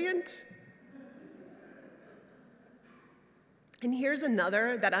brilliant. And here's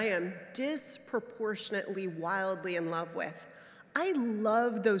another that I am disproportionately wildly in love with. I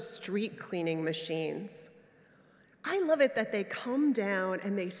love those street cleaning machines. I love it that they come down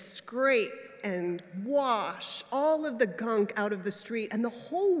and they scrape and wash all of the gunk out of the street, and the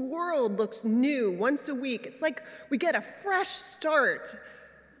whole world looks new once a week. It's like we get a fresh start.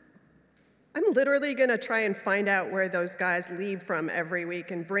 I'm literally gonna try and find out where those guys leave from every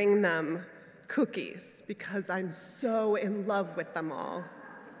week and bring them cookies because I'm so in love with them all.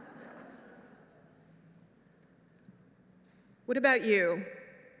 What about you?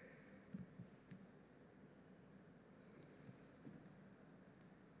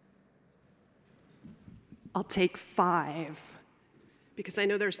 I'll take 5, because I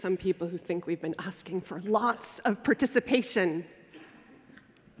know there's some people who think we've been asking for lots of participation.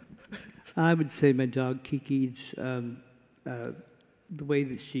 I would say my dog Kiki's, the way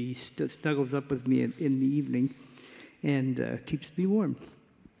that she snuggles up with me in the evening and keeps me warm.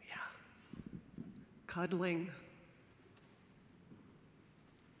 Yeah. Cuddling.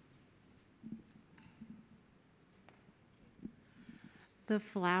 The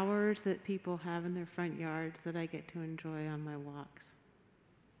flowers that people have in their front yards that I get to enjoy on my walks.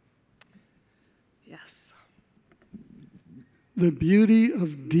 Yes. The beauty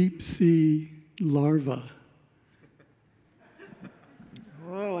of deep sea larvae.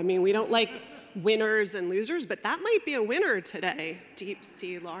 Oh, I mean, we don't like winners and losers, but that might be a winner today, deep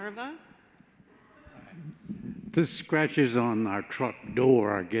sea larva. The scratches on our truck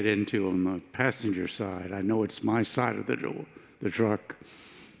door I get into on the passenger side. I know it's my side of the door, the truck.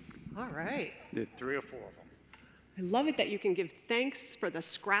 All right. 3 or 4 of them. I love it that you can give thanks for the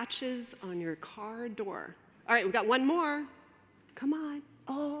scratches on your car door. All right, we've got one more. Come on.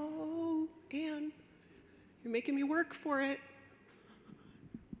 Oh, Anne, you're making me work for it.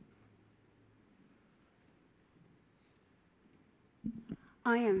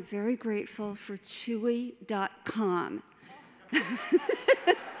 I am very grateful for Chewy.com.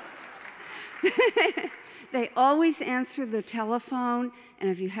 They always answer the telephone, and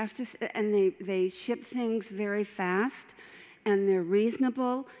if you have to, and they ship things very fast, and they're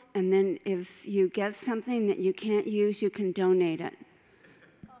reasonable, and then if you get something that you can't use, you can donate it.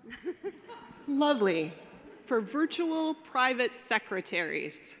 Lovely. For virtual private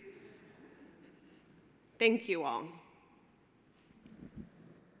secretaries. Thank you all.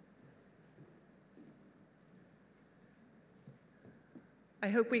 I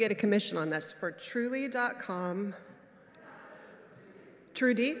hope we get a commission on this for Truly.com.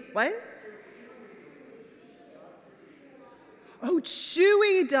 Trudy, what? Oh,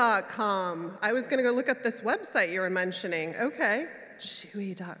 Chewy.com. I was going to go look up this website you were mentioning. Okay,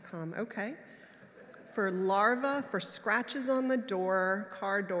 Chewy.com, okay. For larvae, for scratches on the door,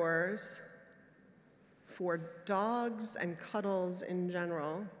 car doors, for dogs and cuddles in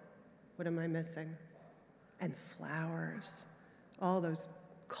general. What am I missing? And flowers. All those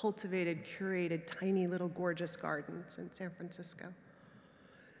cultivated, curated, tiny little gorgeous gardens in San Francisco.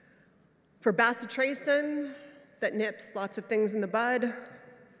 For bacitracin, that nips lots of things in the bud.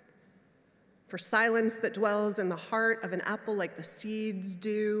 For silence that dwells in the heart of an apple like the seeds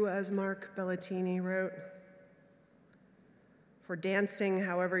do, as Mark Bellatini wrote. For dancing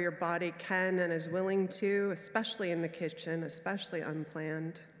however your body can and is willing to, especially in the kitchen, especially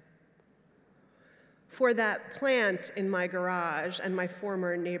unplanned. For that plant in my garage, and my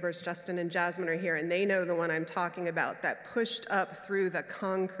former neighbors Justin and Jasmine are here, and they know the one I'm talking about, that pushed up through the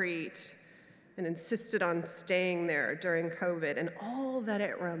concrete and insisted on staying there during COVID, and all that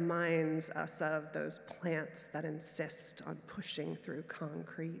it reminds us of, those plants that insist on pushing through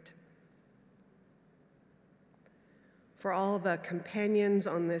concrete. For all the companions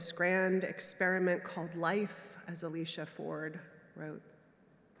on this grand experiment called life, as Alicia Ford wrote.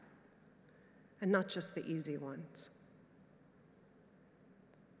 And not just the easy ones.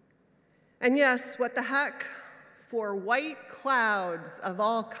 And yes, what the heck, for white clouds of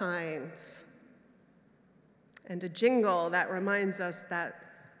all kinds. And a jingle that reminds us that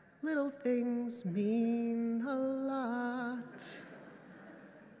little things mean a lot.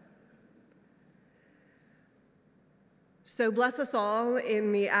 So bless us all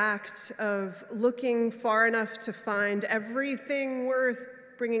in the act of looking far enough to find everything worth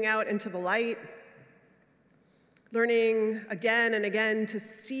bringing out into the light, learning again and again to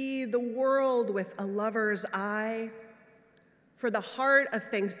see the world with a lover's eye, for the heart of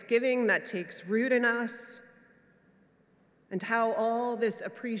thanksgiving that takes root in us, and how all this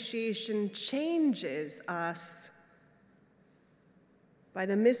appreciation changes us by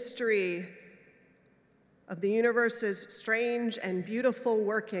the mystery of the universe's strange and beautiful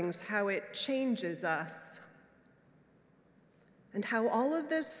workings, how it changes us. And how all of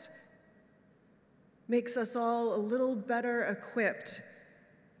this makes us all a little better equipped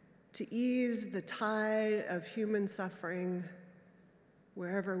to ease the tide of human suffering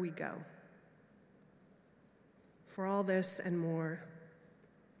wherever we go. For all this and more,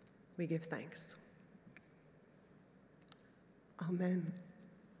 we give thanks. Amen.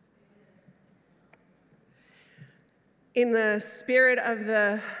 In the spirit of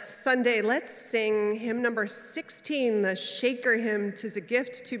the Sunday, let's sing hymn number 16, the Shaker hymn, "'Tis a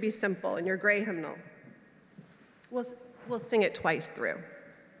Gift to Be Simple," in your gray hymnal. We'll sing it twice through.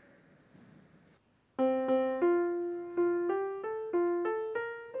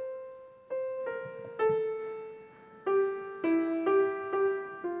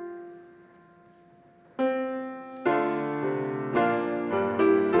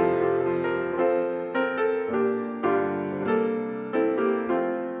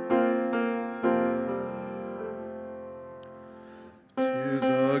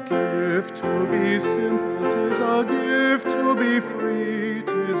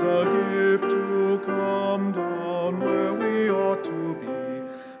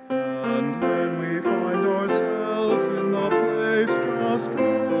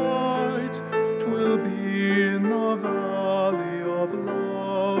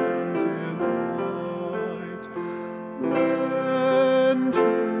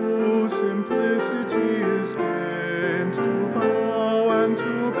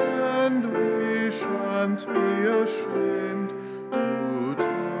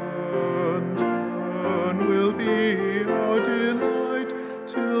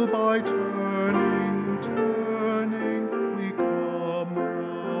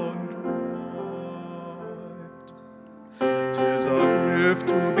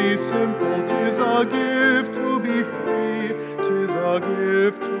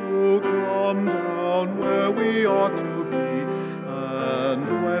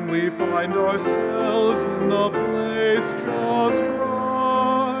 Find ourselves in the place just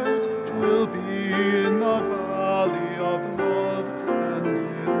right, will be in the valley of love and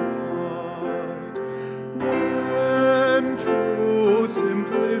delight. When true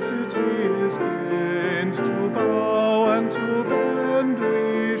simplicity is gained, to bow and to bend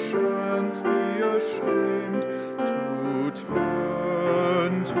we shan't be ashamed. To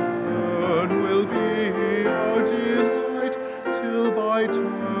turn will be our delight, till by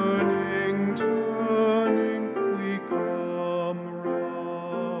turning we come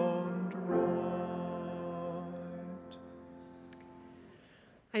round right.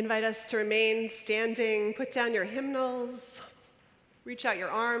 I invite us to remain standing, put down your hymnals, reach out your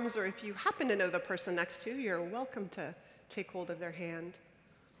arms, or if you happen to know the person next to you, you're welcome to take hold of their hand.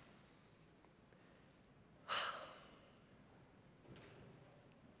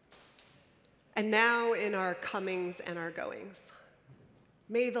 And now in our comings and our goings,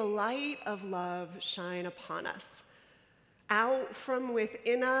 may the light of love shine upon us. Out from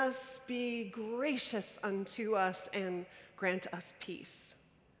within us, be gracious unto us and grant us peace.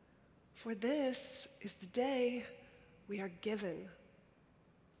 For this is the day we are given.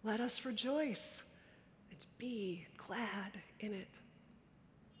 Let us rejoice and be glad in it.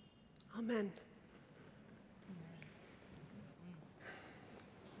 Amen.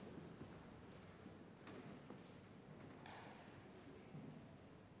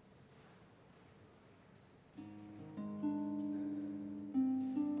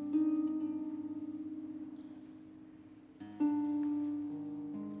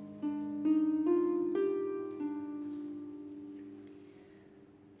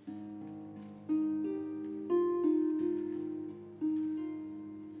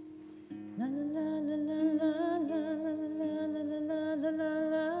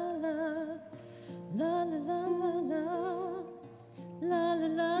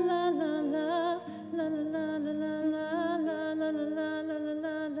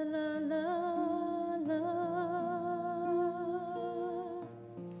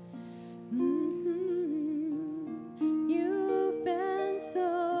 You've been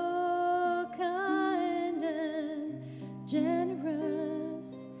so kind and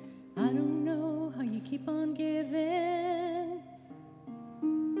generous. I don't know how you keep on giving.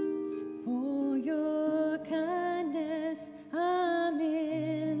 For your kindness, I'm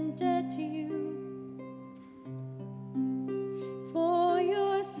in debt to you. For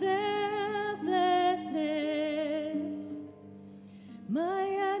your selflessness,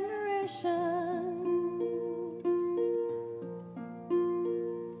 my admiration.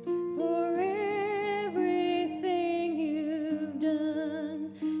 For everything you've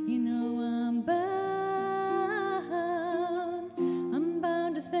done, you know I'm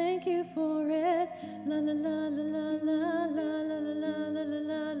bound to thank you for it. La la la la la la la la la la la la la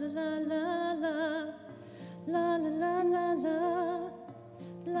la la la la la la la.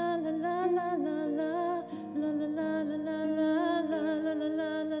 La la la la la la la la la la la la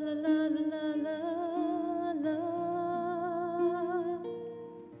la la la la la.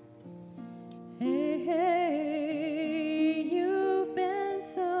 Hey, hey, you've been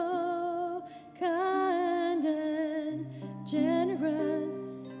so kind and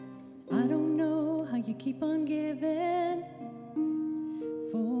generous. I don't know how you keep on giving.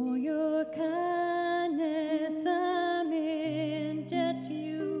 For your kindness, I'm in debt to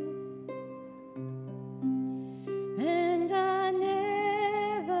you. And I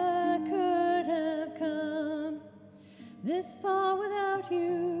never could have come this far without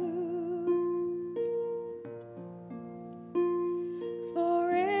you.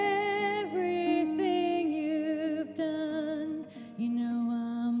 For everything you've done, you know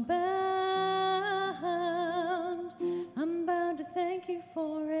I'm bound to thank you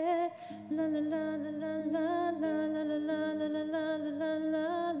for it. La la la la la la la la la la la la la la la la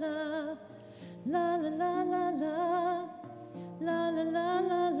la la la. La la la la la la la la la la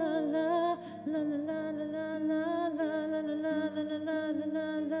la la la la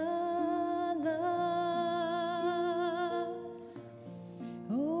la la.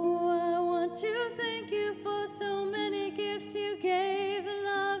 Oh, I want to thank you for so many gifts you gave, the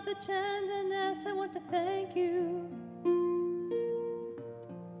love, the tenderness. I want to thank you.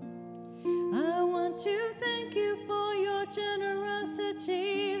 I want to thank you for your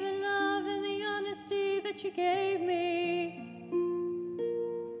generosity, the love and the honesty that you gave me.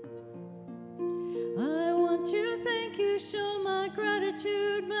 I want to thank you, show my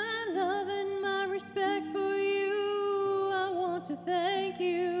gratitude, my love and my respect for you. I want to thank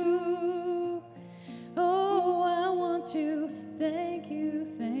you. Oh, I want to thank you,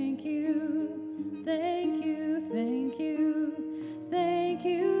 thank you, thank you, thank you, thank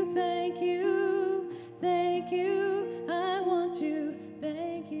you, thank you, thank you. I want to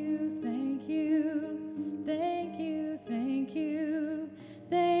thank you, thank you.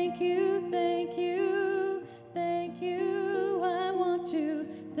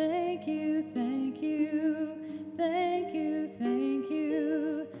 thank you.